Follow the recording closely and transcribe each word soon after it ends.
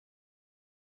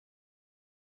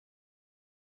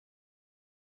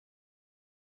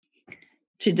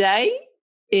Today,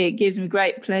 it gives me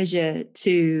great pleasure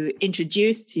to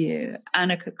introduce to you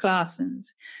Anneke Klaassens,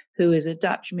 who is a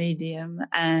Dutch medium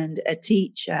and a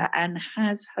teacher and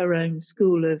has her own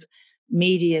school of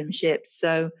mediumship.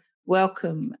 So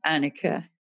welcome, Anneke.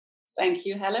 Thank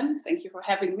you, Helen. Thank you for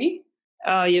having me.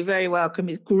 Oh, you're very welcome.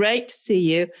 It's great to see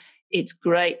you. It's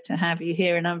great to have you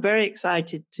here. And I'm very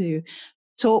excited to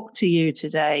talk to you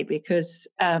today because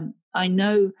I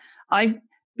know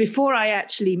before I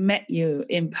actually met you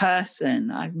in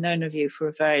person, I've known of you for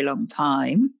a very long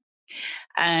time.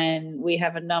 And we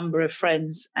have a number of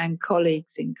friends and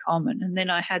colleagues in common. And then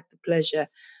I had the pleasure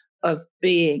of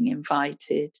being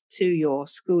invited to your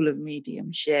School of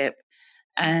Mediumship.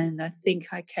 And I think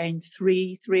I came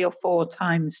three or four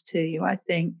times to you, I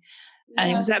think.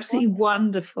 And it was absolutely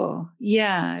wonderful.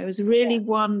 Yeah, it was really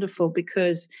wonderful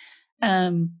because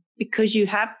you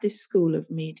have this School of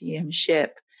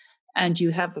Mediumship and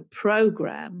you have a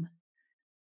program.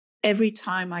 Every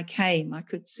time I came, I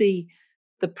could see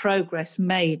the progress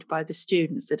made by the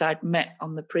students that I'd met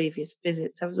on the previous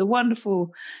visits. So it was a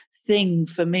wonderful thing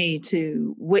for me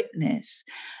to witness.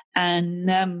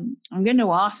 And I'm going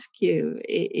to ask you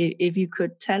if you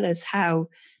could tell us how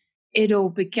it all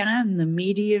began, the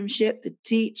mediumship, the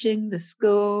teaching, the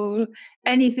school,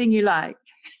 anything you like.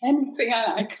 Anything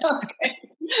I like, okay.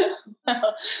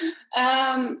 Well,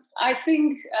 I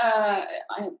think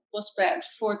I was about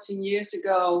 14 years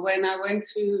ago when I went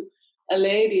to a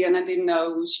lady and I didn't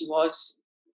know who she was.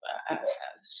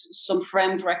 Some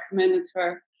friend recommended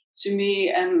her to me,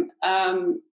 and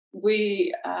I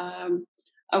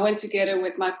went together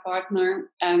with my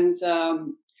partner, and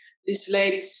this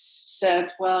lady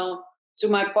said, well, to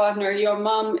my partner, your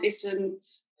mom isn't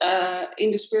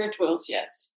in the spirit world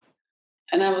yet.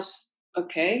 And I was,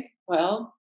 okay,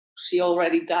 well, she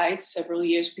already died several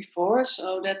years before,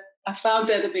 so that I found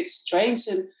that a bit strange.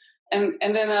 And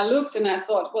then I looked and I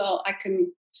thought, well, I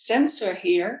can sense her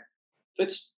here,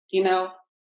 but,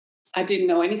 I didn't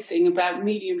know anything about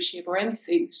mediumship or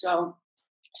anything. So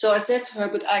I said to her,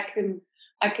 but I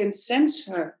can sense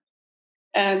her.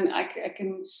 And I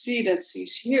can see that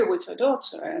she's here with her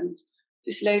daughter. And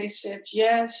this lady said,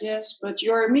 yes, but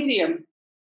you're a medium.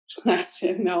 I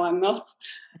said, no, I'm not.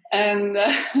 And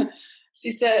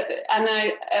she said, and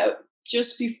I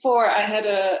just before I had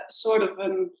a sort of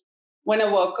when I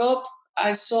woke up,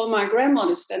 I saw my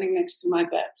grandmother standing next to my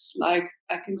bed, like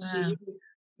I can see you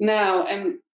now.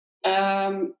 And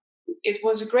it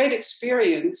was a great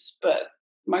experience, but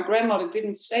my grandmother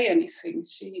didn't say anything.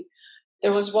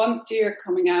 There was one tear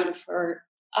coming out of her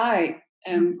eye.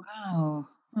 And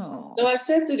so I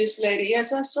said to this lady,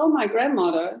 yes, I saw my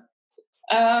grandmother.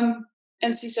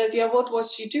 And she said, yeah, what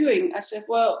was she doing? I said,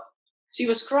 well, she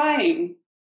was crying.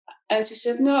 And she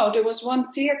said, no, there was one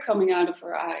tear coming out of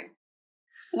her eye.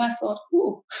 And I thought,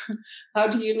 ooh, how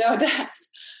do you know that?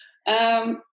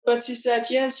 But she said,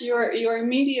 yes, you're a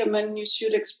medium and you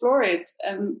should explore it.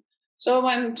 And so I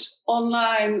went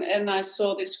online and I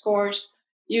saw this course.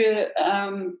 You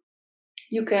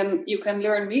can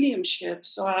learn mediumship.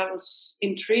 So I was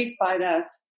intrigued by that.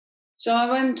 So I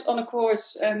went on a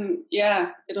course and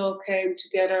it all came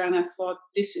together and I thought,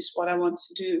 this is what I want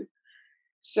to do.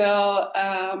 So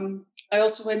I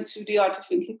also went to the Art of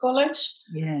Findlay College.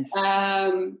 Yes.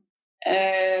 And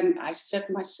I set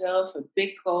myself a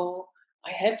big goal. I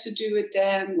had to do it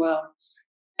then. Well,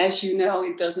 as you know,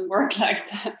 it doesn't work like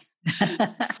that.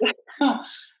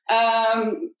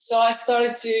 So I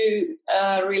started to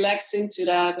relax into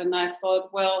that. And I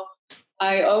thought, well,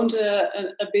 I owned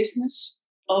a business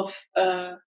of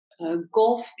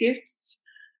golf gifts,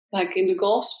 like in the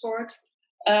golf sport.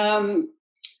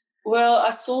 Well, I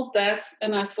sold that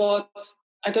and I thought,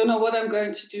 I don't know what I'm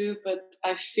going to do, but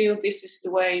I feel this is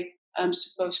the way I'm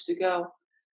supposed to go.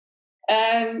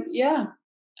 And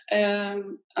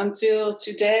until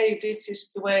today, this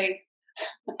is the way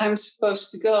I'm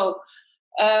supposed to go.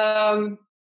 In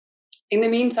the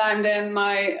meantime, then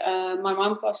my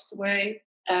mom passed away,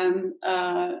 and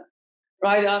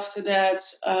right after that,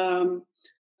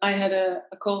 I had a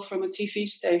call from a TV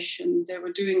station. They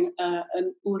were doing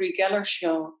an Uri Geller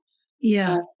show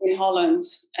in Holland,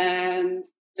 and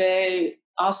they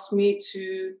asked me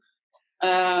to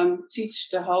teach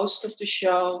the host of the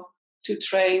show to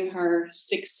train her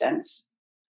sixth sense.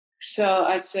 So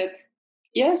I said,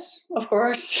 yes, of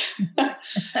course.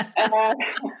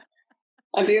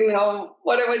 I didn't know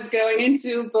what I was going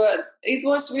into, but it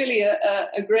was really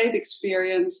a great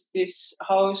experience. This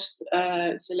host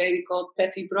is a lady called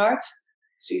Patty Bart.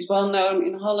 She's well known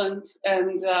in Holland,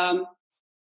 and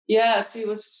she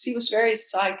was very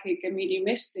psychic and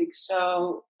mediumistic.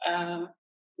 So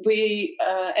we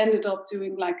ended up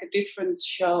doing like a different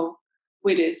show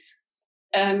with it.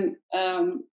 And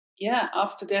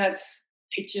after that,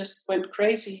 it just went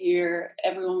crazy here.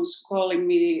 Everyone was calling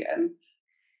me, and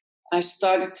I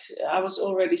was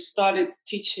already started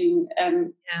teaching,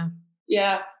 and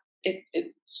it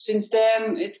since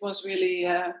then it was really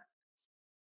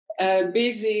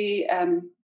busy, and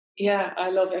I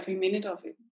love every minute of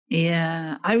it.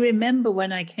 Yeah, I remember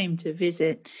when I came to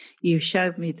visit, you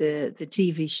showed me the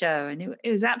TV show, and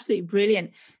it was absolutely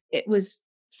brilliant. It was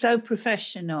so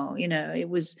professional, it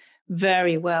was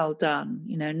very well done,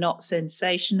 not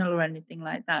sensational or anything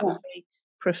like that. Yeah. Very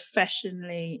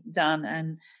professionally done,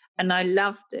 and I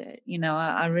loved it.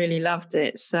 I really loved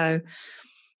it. So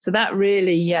that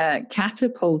really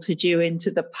catapulted you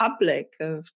into the public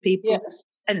of people. Yes.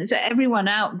 And so everyone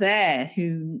out there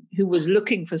who was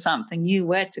looking for something knew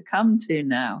where to come to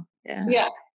now. Yeah.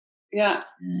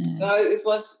 So it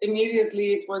was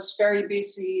very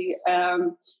busy.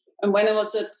 And when I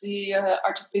was at the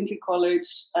Art of Findlay College,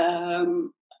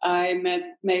 I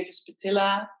met Mavis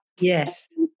Patilla, yes,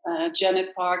 and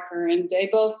Janet Parker, and they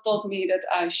both told me that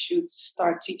I should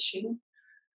start teaching.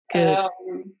 Good.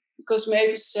 Because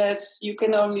Mavis said you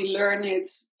can only learn it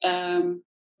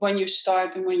when you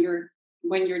start and when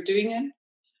you're doing it.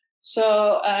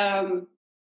 So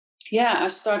I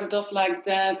started off like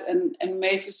that, and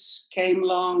Mavis came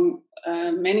along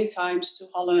many times to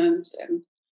Holland, and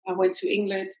I went to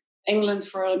England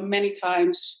for many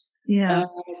times.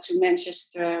 To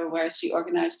Manchester, where she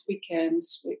organized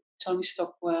weekends with Tony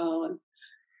Stockwell, and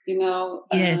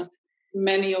yes.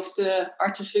 many of the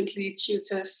Art of Findlay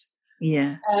tutors.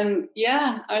 Yeah. And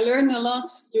I learned a lot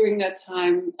during that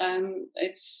time, and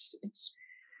it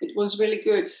was really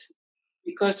good,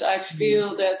 because I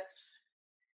feel that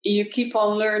you keep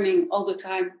on learning all the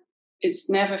time. It's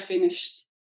never finished.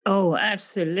 Oh,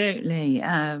 absolutely.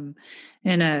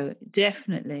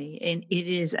 Definitely. It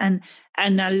is. And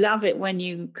I love it when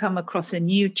you come across a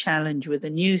new challenge with a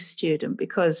new student,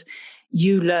 because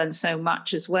you learn so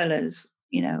much, as well as,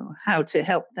 how to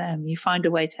help them. You find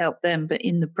a way to help them, but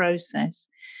in the process,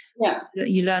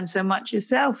 you learn so much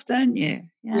yourself, don't you?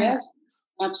 Yeah. Yes,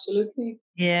 absolutely.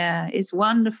 Yeah, it's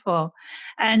wonderful.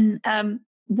 And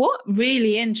what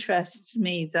really interests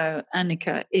me, though,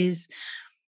 Anneke, is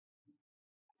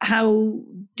how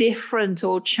different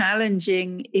or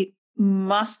challenging it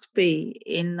must be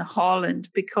in Holland.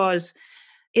 Because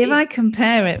if I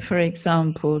compare it, for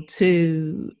example,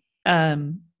 to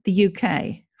the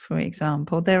UK, for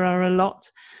example, there are a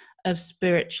lot of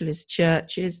spiritualist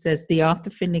churches. There's the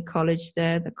Arthur Findlay College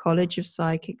there, the College of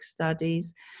Psychic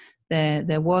Studies.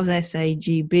 There was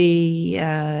SAGB,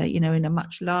 in a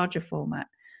much larger format.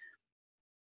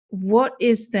 What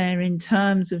is there in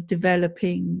terms of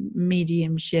developing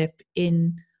mediumship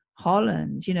in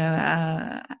Holland?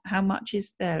 How much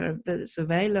is there that's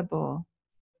available?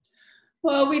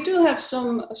 Well, we do have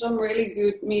some really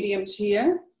good mediums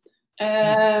here,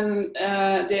 and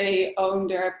they own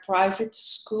their private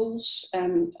schools,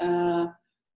 and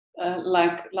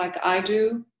like I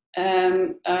do,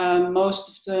 and most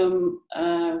of them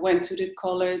went to the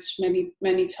college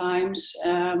many times.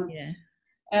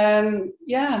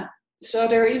 So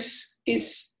there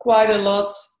is quite a lot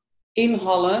in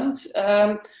Holland.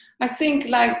 I think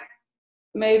like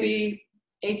maybe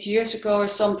 8 years ago or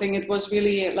something, it was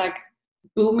really like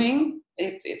booming.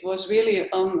 It was really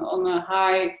on a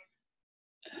high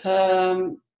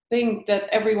thing that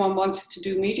everyone wanted to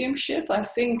do mediumship. I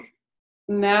think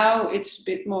now it's a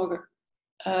bit more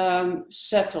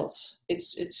settled.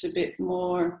 It's a bit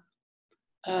more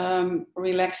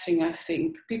relaxing. I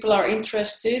think people are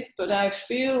interested, but I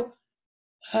feel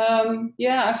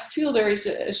there is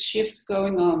a shift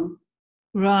going on.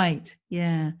 Right.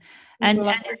 Yeah. And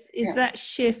is that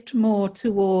shift more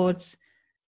towards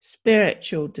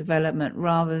spiritual development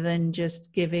rather than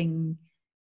just giving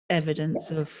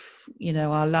evidence of,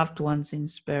 our loved ones in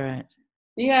spirit?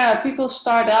 Yeah, people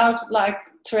start out like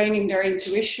training their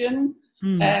intuition,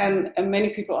 and many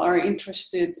people are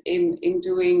interested in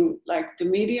doing like the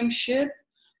mediumship,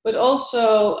 but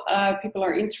also people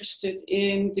are interested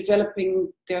in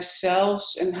developing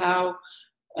themselves and how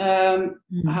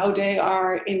they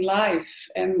are in life,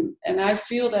 and I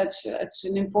feel it's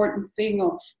an important thing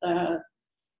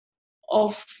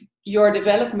of your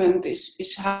development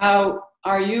is how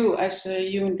are you as a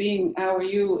human being, how are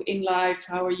you in life,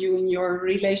 how are you in your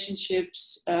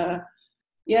relationships.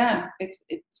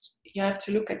 You have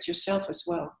to look at yourself as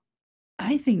well.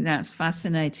 I think that's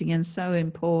fascinating and so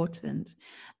important.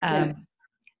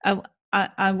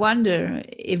 I wonder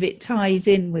if it ties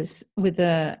in with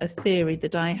a theory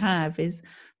that I have, is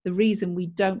the reason we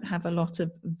don't have a lot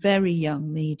of very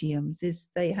young mediums is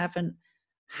they haven't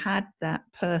had that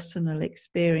personal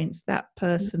experience, that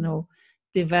personal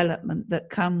development that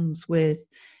comes with,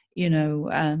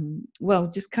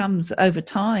 just comes over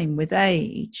time with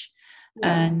age.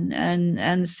 Yeah.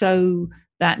 And so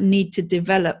that need to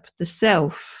develop the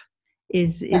self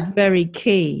is very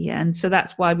key. And so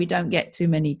that's why we don't get too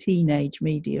many teenage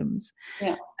mediums,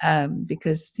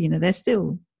 because, they're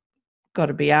still got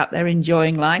to be out there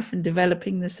enjoying life and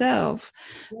developing the self.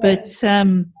 Yes.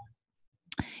 But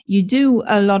you do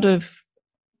a lot of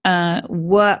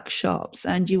workshops,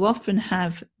 and you often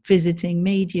have visiting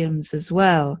mediums as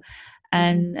well.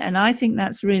 And I think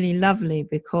that's really lovely,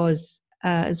 because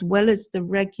as well as the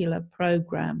regular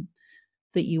program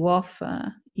that you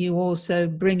offer, you also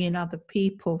bring in other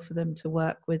people for them to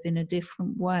work with in a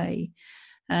different way.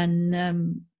 And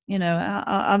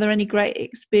are there any great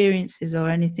experiences or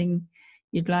anything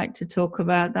you'd like to talk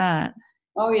about that?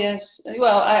 Oh yes.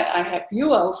 Well, I have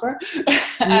you over.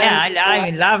 Yeah, I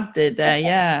loved it.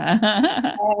 Yeah.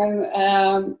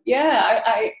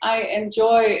 I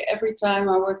enjoy every time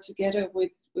I work together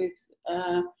with.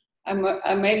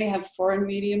 I mainly have foreign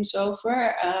mediums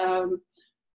over.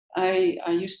 I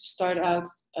used to start out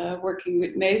working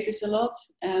with Mavis a lot,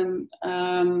 and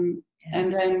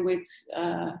then with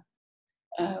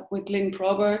Lynn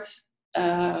Probert.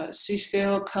 She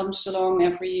still comes along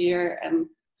every year, and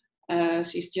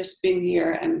she's just been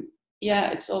here, and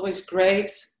it's always great.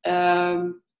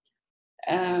 When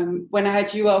I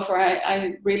had you over,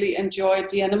 I really enjoyed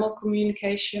the animal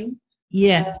communication.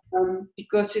 Yeah.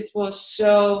 Because it was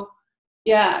so.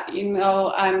 Yeah,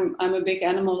 I'm a big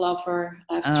animal lover.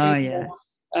 I have 3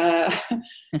 dogs.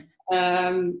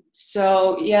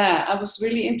 So I was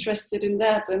really interested in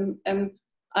that, and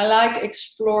I like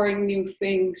exploring new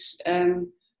things, and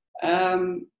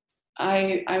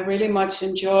I really much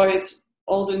enjoyed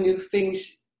all the new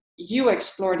things you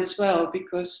explored as well,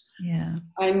 because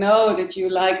I know that you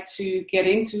like to get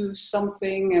into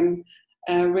something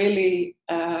and really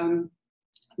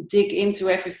dig into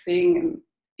everything, and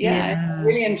I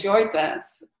really enjoyed that.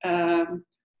 I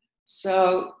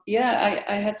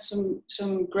had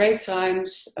some great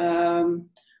times.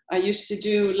 I used to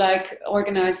do like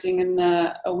organizing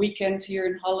a weekend here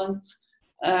in Holland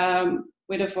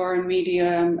with a foreign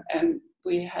medium, and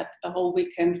we had a whole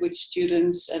weekend with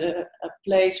students at a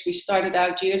place we started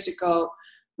out years ago.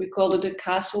 We called it a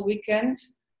castle weekend,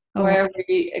 where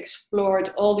we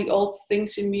explored all the old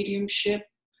things in mediumship,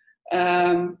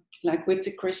 like with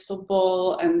the crystal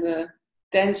ball and the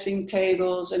dancing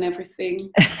tables and everything.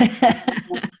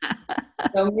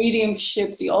 So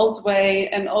mediumship, the old way,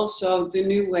 and also the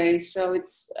new way. So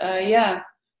it's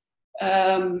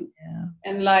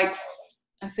and like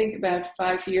I think about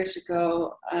 5 years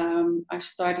ago, I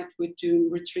started with doing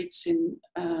retreats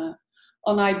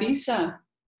on Ibiza.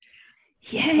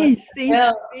 Yes, these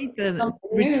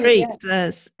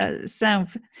retreats sound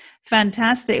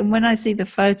fantastic. And when I see the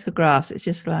photographs, it's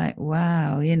just like,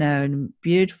 wow, and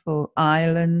beautiful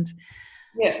island.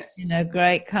 Yes.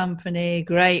 Great company,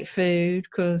 great food,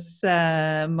 because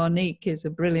Monique is a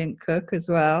brilliant cook as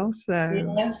well. So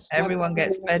everyone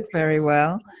gets fed very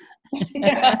well.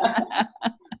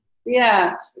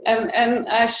 And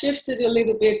I shifted a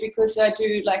little bit, because I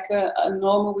do like a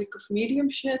normal week of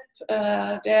mediumship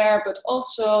there, but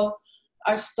also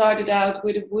I started out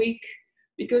with a week,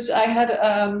 because I had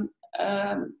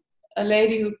a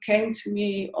lady who came to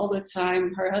me all the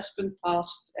time. Her husband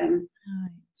passed, and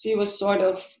she was sort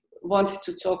of wanted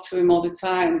to talk to him all the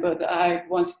time, but I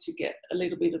wanted to get a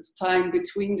little bit of time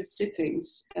between the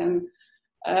sittings, and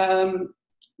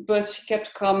but she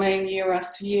kept coming year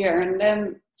after year. And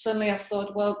then suddenly I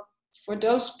thought, well, for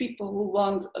those people who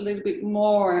want a little bit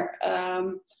more,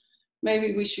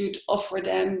 maybe we should offer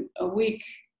them a week.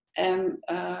 And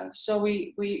so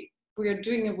we are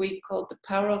doing a week called The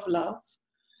Power of Love,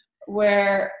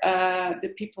 where the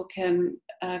people can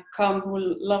come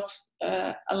who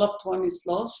a loved one is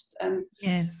lost, and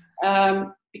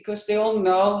because they all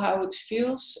know how it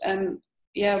feels. And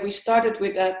we started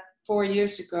with that 4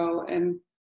 years ago, and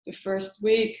the first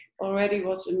week already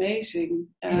was amazing.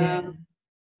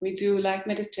 We do like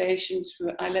meditations.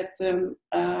 I let them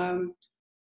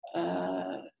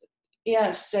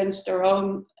sense their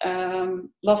own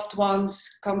loved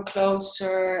ones come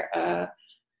closer.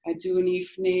 I do an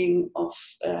evening of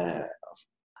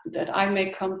that I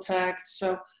make contact.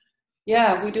 So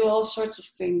we do all sorts of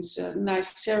things,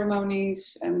 nice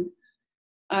ceremonies, and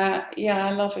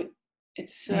I love it.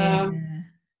 It's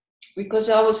because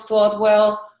I always thought,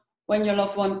 well, when your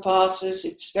loved one passes,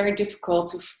 it's very difficult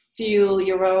to feel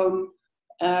your own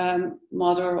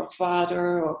mother or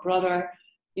father or brother,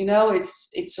 you know,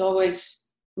 it's always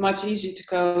much easier to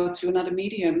go to another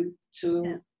medium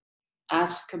to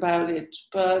ask about it.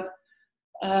 But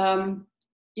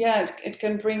it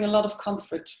can bring a lot of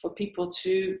comfort for people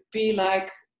to be like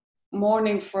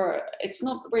mourning for, it's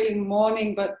not really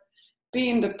mourning, but be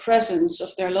in the presence of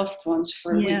their loved ones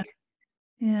for a week.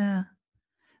 Yeah,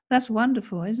 that's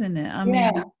wonderful, isn't it? I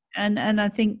Yeah. mean, and I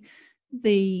think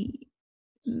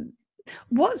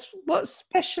what's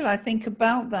special, I think,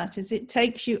 about that is it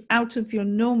takes you out of your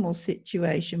normal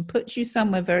situation, puts you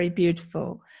somewhere very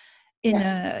beautiful,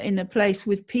 in a place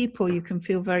with people you can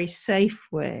feel very safe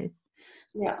with,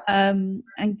 and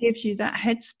gives you that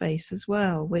headspace as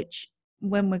well, which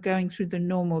when we're going through the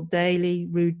normal daily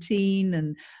routine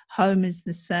and home is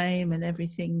the same and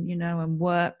everything, you know, and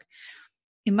work,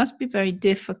 it must be very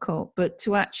difficult. But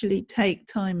to actually take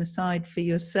time aside for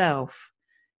yourself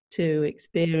to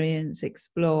experience,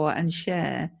 explore and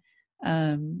share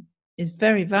is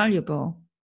very valuable.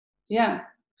 Yeah.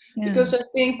 Because I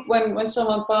think when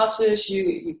someone passes,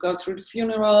 you go through the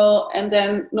funeral and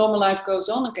then normal life goes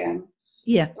on again.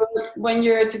 Yeah. But when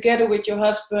you're together with your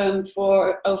husband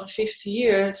for over 50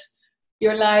 years,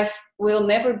 your life will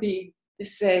never be the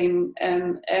same.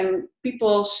 And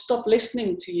people stop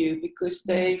listening to you because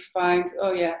they find,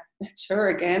 oh yeah, it's her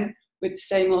again with the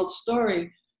same old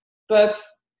story. But,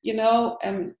 you know,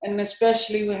 and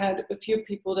especially we had a few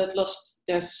people that lost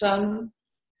their son.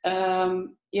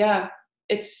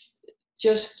 It's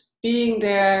just being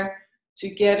there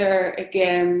together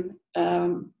again.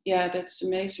 That's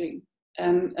amazing.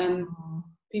 And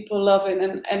people love it,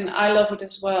 and I love it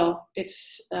as well.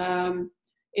 It's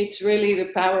really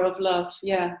the power of love.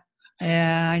 Yeah,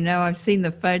 I know. I've seen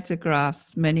the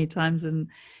photographs many times, and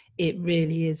it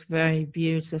really is very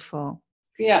beautiful.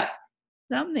 Yeah.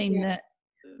 Something that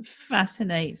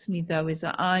fascinates me, though, is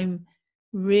that I'm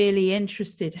really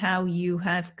interested how you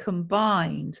have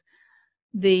combined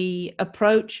the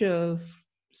approach of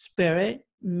spirit,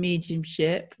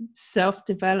 mediumship,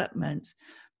 self-development,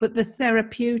 but the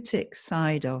therapeutic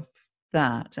side of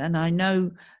that. And I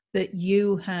know that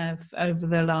you have, over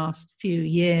the last few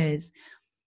years,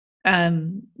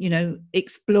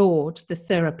 explored the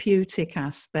therapeutic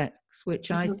aspects,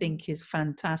 which I think is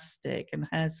fantastic and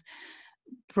has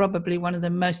probably one of the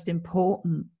most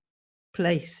important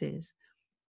places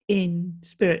in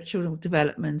spiritual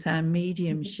development and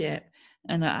mediumship.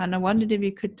 And I wondered if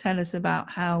you could tell us about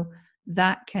how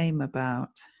that came about.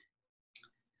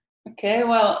 Okay,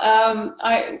 well,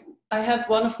 I had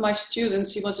one of my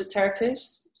students, he was a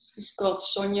therapist, he's called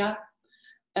Sonia.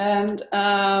 And,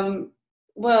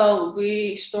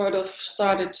 we sort of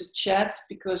started to chat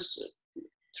because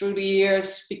through the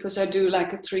years, because I do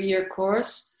like a 3-year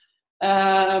course,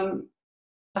 I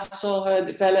saw her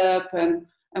develop and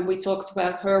we talked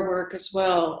about her work as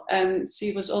well. And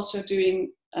she was also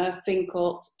doing a thing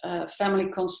called Family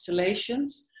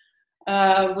Constellations,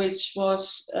 which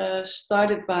was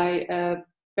started by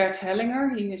Bert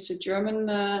Hellinger. He is a German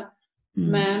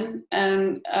man,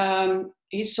 and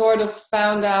he sort of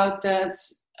found out that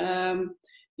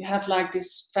you have like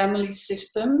this family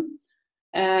system,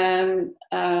 and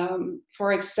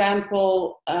for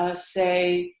example,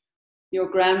 say your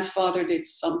grandfather did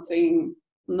something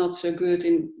not so good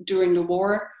during the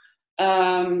war,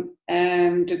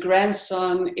 and the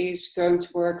grandson is going to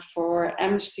work for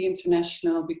Amnesty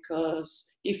International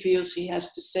because he feels he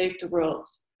has to save the world.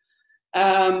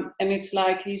 And it's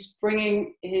like he's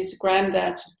bringing his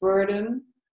granddad's burden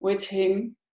with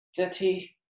him that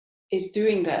he is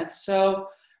doing that. So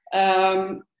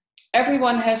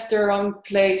everyone has their own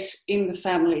place in the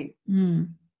family.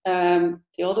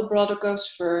 The older brother goes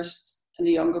first and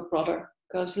the younger brother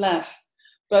goes last.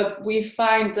 But we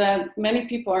find that many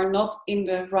people are not in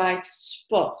the right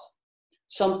spot.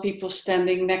 Some people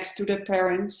standing next to their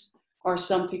parents, or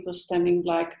some people standing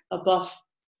like above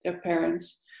their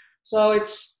parents. So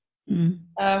it's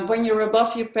when you're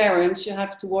above your parents, you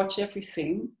have to watch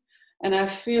everything. And I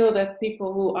feel that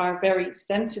people who are very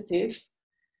sensitive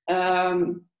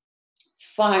find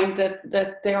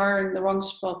that they are in the wrong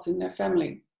spot in their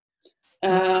family.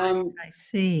 I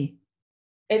see.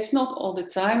 It's not all the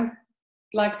time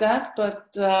like that, but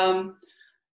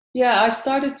I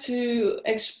started to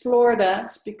explore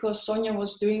that because Sonia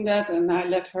was doing that, and I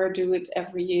let her do it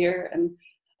every year. And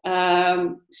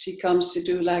she comes to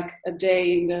do like a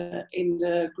day in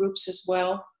the groups as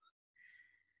well.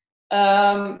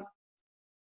 I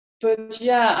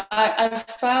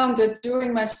found that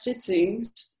during my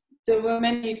sittings there were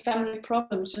many family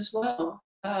problems as well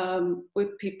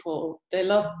with people. They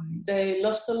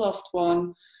lost a loved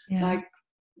one, like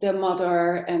their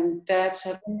mother and dads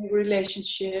having a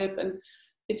relationship, and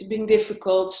it's been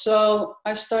difficult. So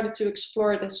I started to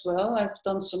explore it as well. I've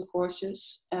done some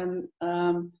courses, and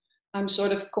I'm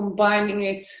sort of combining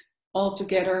it all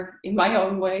together in my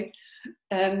own way.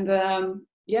 And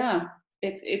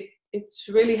it's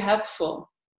really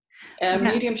helpful.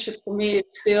 Mediumship for me is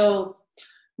still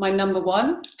my number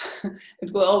one.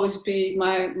 It will always be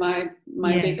my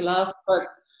big love, but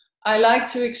I like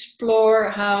to explore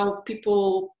how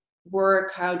people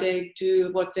work, how they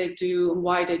do what they do, and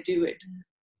why they do it.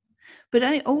 But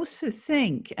I also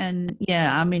think, and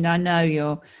I mean, I know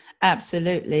you're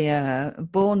absolutely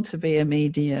born to be a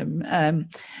medium, and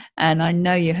I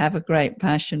know you have a great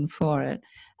passion for it.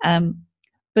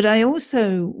 But I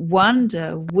also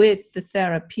wonder, with the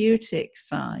therapeutic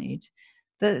side,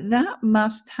 that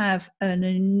must have an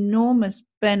enormous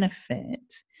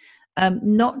benefit,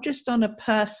 not just on a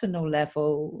personal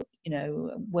level,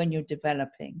 when you're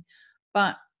developing,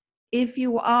 but if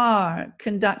you are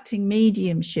conducting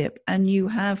mediumship and you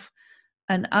have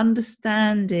an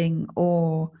understanding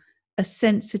or a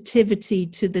sensitivity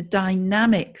to the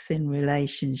dynamics in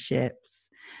relationships,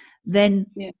 then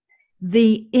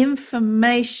the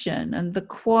information and the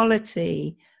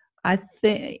quality, I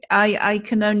think I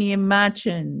can only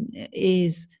imagine,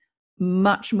 is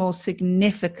much more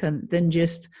significant than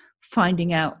just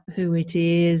finding out who it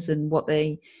is and what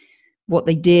they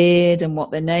did and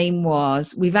what their name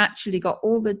was. We've actually got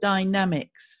all the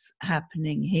dynamics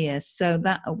happening here, so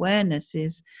that awareness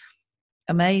is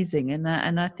amazing, and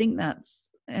I think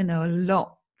that's a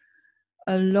lot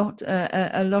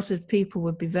of people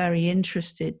would be very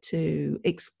interested to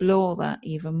explore that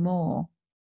even more.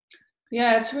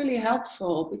 Yeah, it's really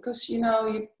helpful because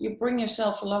you bring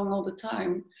yourself along all the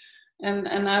time,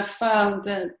 and I found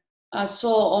that I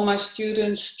saw all my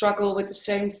students struggle with the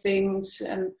same things,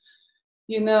 and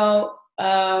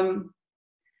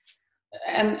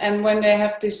and when they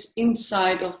have this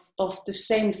insight of the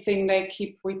same thing they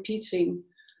keep repeating,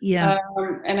 and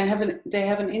they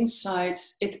have an insight,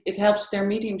 it helps their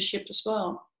mediumship as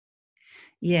well.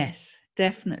 Yes,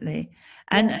 definitely.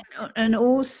 And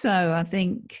also I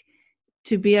think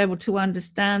to be able to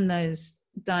understand those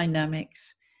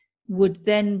dynamics would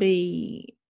then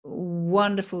be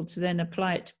wonderful to then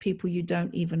apply it to people you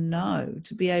don't even know,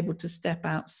 to be able to step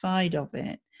outside of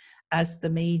it as the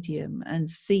medium and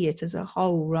see it as a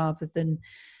whole, rather than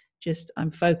just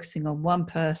I'm focusing on one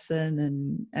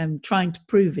person and trying to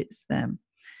prove it's them.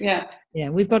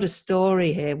 We've got a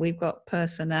story here, we've got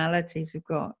personalities, we've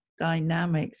got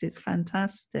dynamics. It's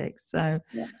fantastic. So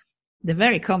they're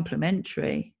very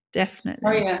complementary, definitely.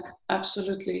 Oh yeah,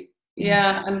 absolutely.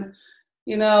 And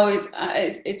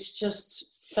it's just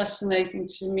fascinating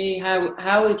to me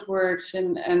how it works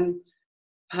and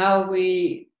how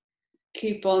we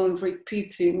keep on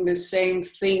repeating the same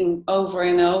thing over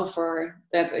and over.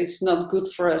 That is not good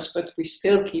for us, but we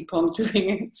still keep on doing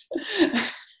it.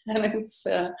 And it's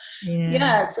so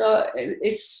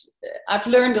it's I've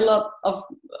learned a lot of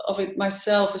it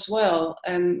myself as well,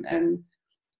 and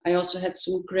I also had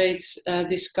some great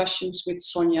discussions with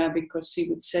Sonia, because she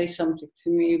would say something to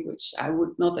me which I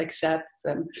would not accept,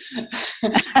 and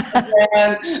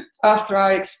then after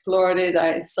I explored it,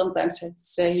 I sometimes had to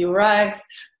say you're right,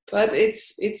 but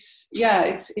it's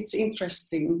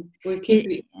interesting. We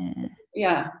keep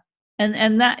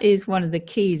and that is one of the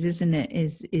keys, isn't it?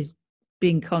 Is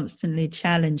being constantly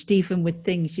challenged, even with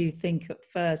things you think at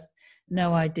first,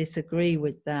 no, I disagree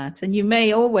with that, and you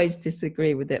may always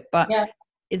disagree with it, but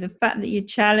the fact that you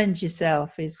challenge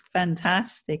yourself is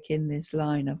fantastic in this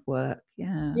line of work.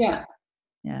 And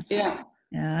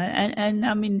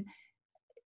I mean,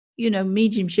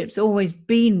 mediumship's always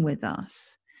been with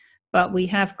us, but we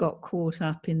have got caught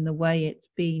up in the way it's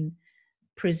been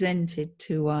presented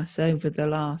to us over the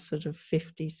last sort of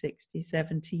 50, 60,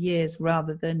 70 years,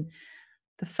 rather than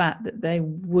the fact that they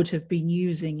would have been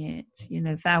using it,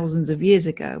 thousands of years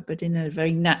ago, but in a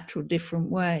very natural, different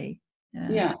way.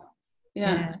 I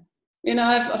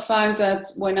find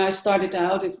that when I started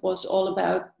out, it was all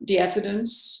about the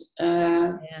evidence,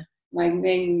 like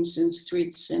names and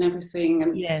streets and everything,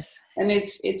 and and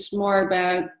it's more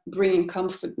about bringing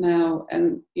comfort now.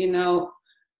 And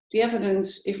the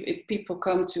evidence, if people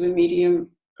come to a medium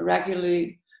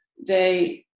regularly,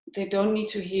 they don't need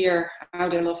to hear how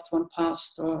their loved one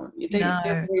passed, or they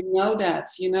already know that.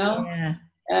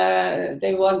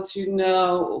 They want to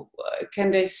know,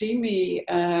 can they see me?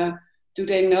 Do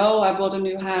they know I bought a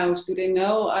new house? Do they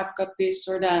know I've got this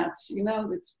or that?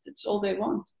 That's all they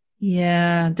want.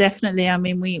 Yeah, definitely. I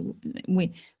mean,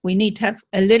 we need to have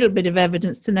a little bit of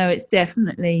evidence to know it's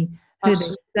definitely who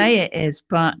they say it is.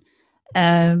 But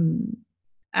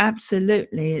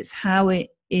absolutely. It's how it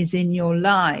is in your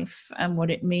life and what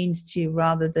it means to you,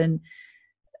 rather than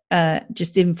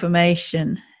just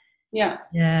information. Yeah.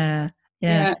 Yeah.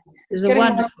 It's There's a getting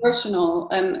more wonderful personal,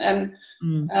 and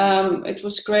it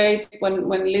was great when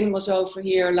Lynn was over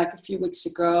here like a few weeks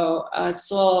ago. I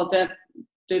saw that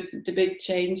the big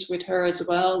change with her as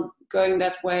well, going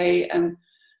that way. And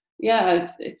yeah,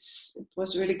 it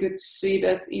was really good to see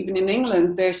that even in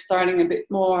England they're starting a bit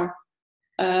more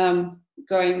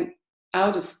going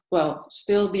out of, well,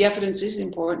 still the evidence is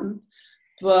important,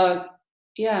 but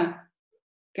yeah,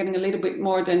 getting a little bit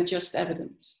more than just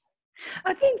evidence.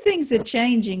 I think things are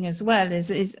changing as well.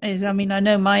 I mean, I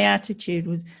know my attitude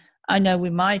was, I know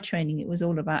with my training, it was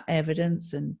all about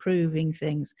evidence and proving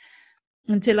things,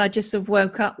 until I just sort of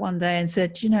woke up one day and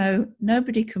said,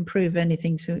 nobody can prove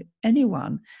anything to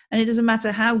anyone. And it doesn't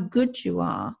matter how good you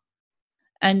are.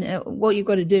 And what you've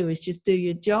got to do is just do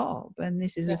your job. And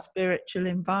this is a spiritual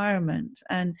environment.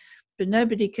 But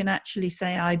nobody can actually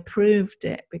say, I proved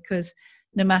it, because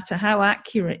no matter how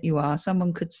accurate you are,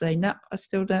 someone could say, no, I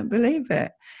still don't believe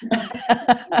it.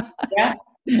 Yeah.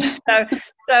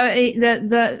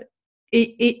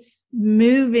 It's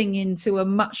moving into a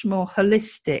much more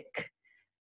holistic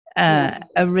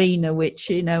arena, which,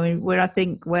 where I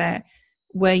think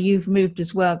where you've moved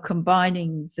as well,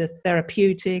 combining the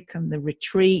therapeutic and the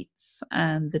retreats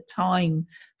and the time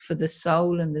for the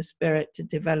soul and the spirit to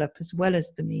develop, as well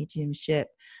as the mediumship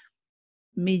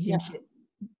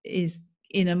is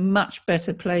in a much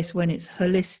better place when it's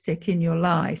holistic in your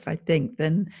life, I think,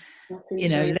 than let's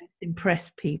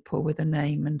impress people with a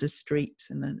name and a street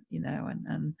and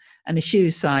and a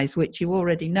shoe size, which you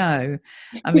already know.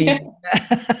 I mean,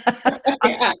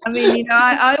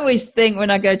 I always think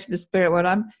when I go to the spirit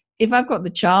world, if I've got the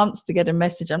chance to get a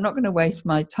message, I'm not going to waste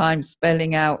my time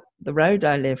spelling out the road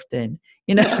I lived in,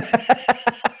 or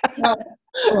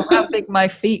how big my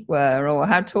feet were, or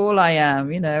how tall I am,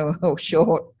 or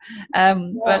short.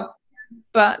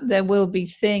 But there will be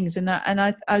things, and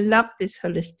I love this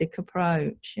holistic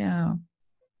approach. Yeah.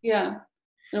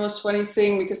 It was a funny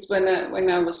thing, because when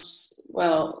I was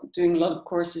doing a lot of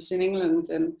courses in England,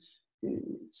 and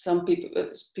some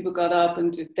people got up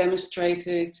and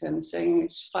demonstrated and saying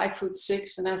it's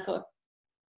 5'6", and I thought,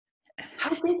 how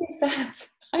big is that?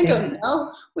 I don't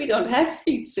know. We don't have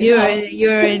feet.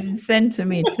 You're in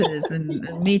centimeters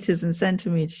and meters and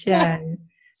centimeters.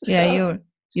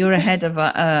 You're ahead of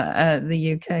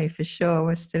the UK for sure.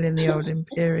 We're still in the old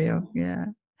imperial.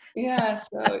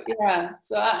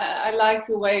 So I like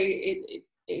the way it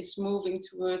is moving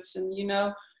towards, and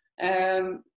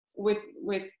with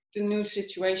the new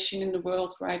situation in the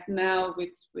world right now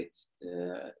with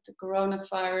the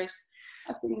coronavirus,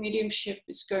 I think mediumship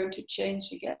is going to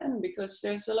change again, because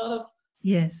there's a lot of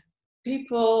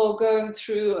people going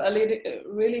through a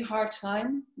really hard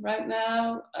time right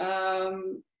now.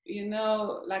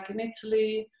 Like in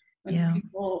Italy, when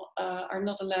people are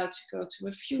not allowed to go to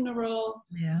a funeral,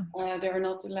 they're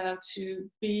not allowed to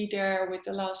be there with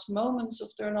the last moments of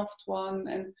their loved one.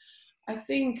 And I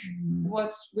think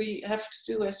what we have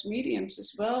to do as mediums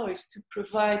as well is to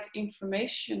provide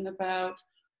information about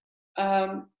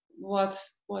what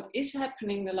is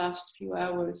happening the last few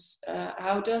hours.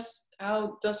 How does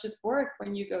it work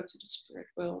when you go to the spirit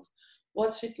world?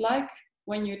 What's it like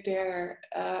when you're there?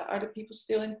 Are the people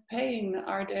still in pain?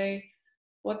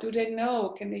 What do they know?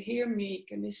 Can they hear me?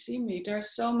 Can they see me?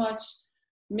 There's so much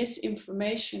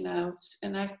misinformation out,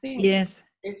 and I think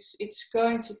it's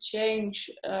going to change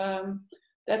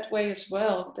that way as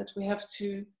well. That we have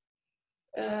to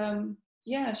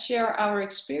share our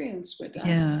experience with that,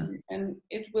 and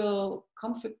it will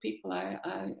comfort people. I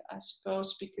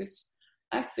suppose, because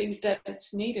I think that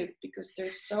it's needed, because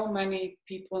there's so many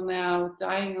people now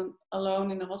dying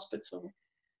alone in the hospital.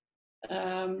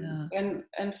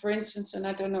 And for instance, and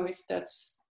I don't know if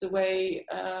that's the way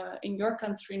in your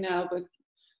country now, but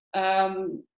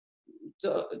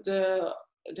the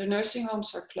nursing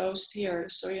homes are closed here,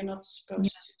 so you're not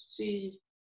supposed to see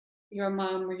your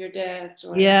mom or your dad.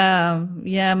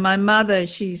 My mother,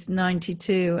 she's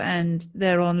 92, and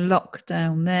they're on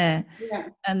lockdown there.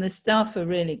 And the staff are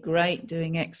really great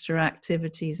doing extra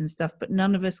activities and stuff, but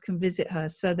none of us can visit her,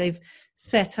 so they've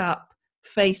set up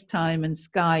FaceTime and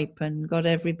Skype and got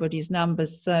everybody's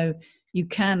numbers, so you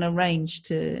can arrange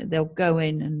they'll go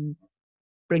in and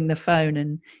bring the phone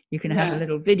and you can have a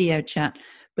little video chat.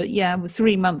 But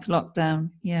 3-month lockdown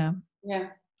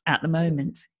at the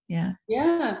moment.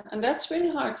 And that's really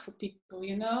hard for people,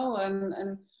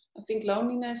 and I think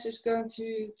loneliness is going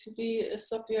to be a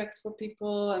subject for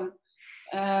people, and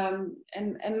and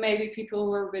maybe people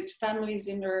who are with families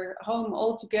in their home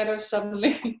all together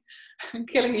suddenly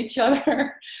killing each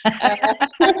other.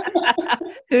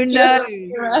 Who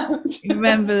knows?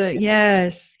 Remember,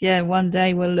 yes, yeah, one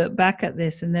day we'll look back at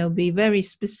this and there'll be very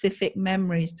specific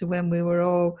memories to when we were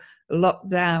all locked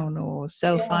down or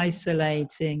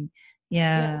self-isolating.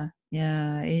 Yeah.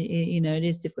 It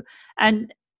is difficult.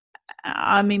 And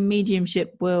I mean,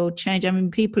 mediumship will change. I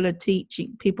mean, people are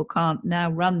teaching, people can't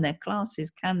now run their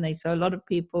classes, can they? So a lot of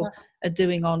people are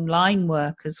doing online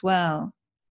work as well.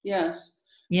 Yes.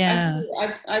 Yeah.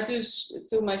 I do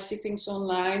my sittings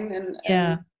online, and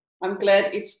I'm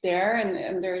glad it's there,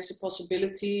 and there is a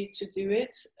possibility to do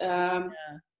it.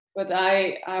 But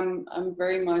I'm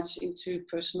very much into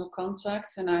personal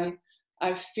contact, and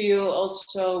I feel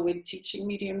also with teaching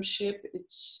mediumship,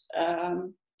 it's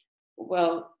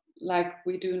like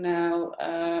we do now,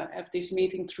 have this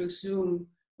meeting through Zoom,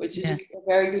 which is a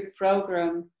very good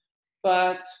program.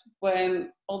 But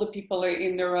when all the people are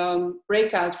in their own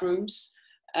breakout rooms,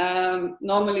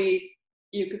 normally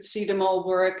you could see them all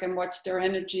work and watch their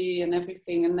energy and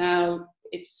everything. And now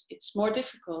it's more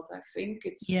difficult. I think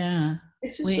it's a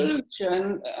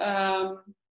solution,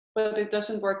 but it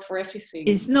doesn't work for everything.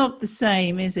 It's not the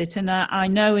same, is it? And I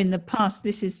know in the past,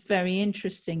 this is very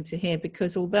interesting to hear,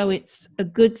 because although it's a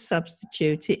good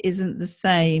substitute, it isn't the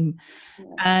same.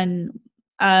 And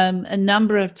a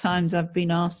number of times I've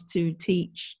been asked to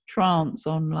teach trance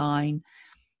online,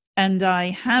 and I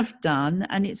have done,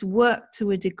 and it's worked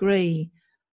to a degree,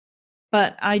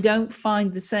 but I don't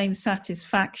find the same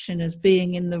satisfaction as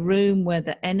being in the room where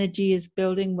the energy is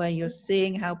building, where you're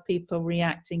seeing how people are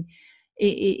reacting.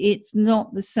 It's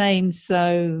not the same.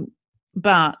 So,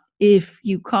 but if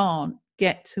you can't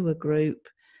get to a group,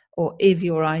 or if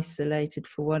you're isolated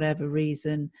for whatever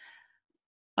reason,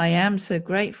 I am so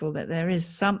grateful that there is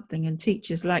something, and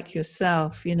teachers like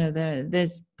yourself,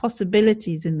 there's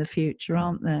possibilities in the future,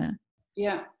 aren't there?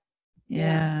 Yeah,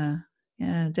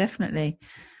 definitely.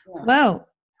 Well,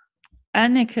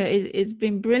 Anneke, it's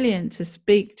been brilliant to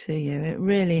speak to you. It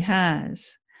really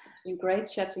has. It's been great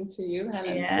chatting to you,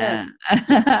 Helen. Yeah.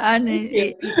 And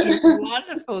it's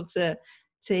wonderful to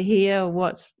hear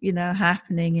what's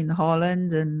happening in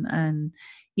Holland, and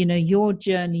your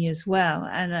journey as well.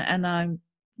 And I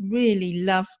really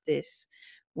love this,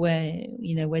 where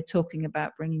we're talking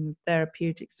about bringing the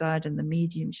therapeutic side and the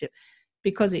mediumship,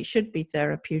 because it should be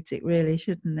therapeutic, really,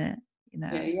 shouldn't it?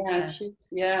 It should.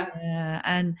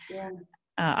 And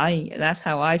that's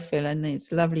how I feel, and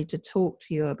it's lovely to talk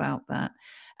to you about that.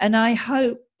 And I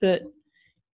hope that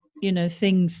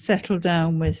things settle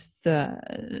down with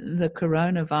the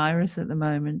coronavirus at the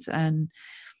moment, and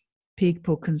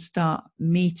people can start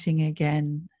meeting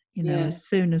again as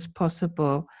soon as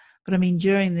possible. But I mean,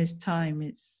 during this time,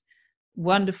 it's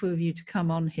wonderful of you to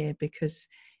come on here, because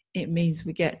it means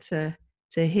we get to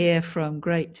hear from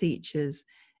great teachers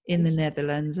in the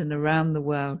Netherlands and around the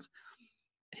world,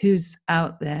 who's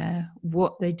out there,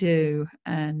 what they do,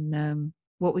 and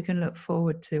what we can look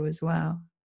forward to as well.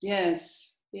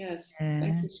 Yes.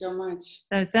 Thank you so much.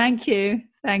 So thank you,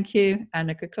 Anneke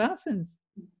Klaassens.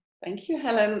 Thank you,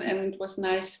 Helen, and it was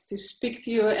nice to speak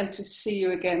to you and to see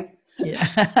you again.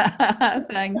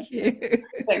 Thank you.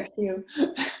 Thank you.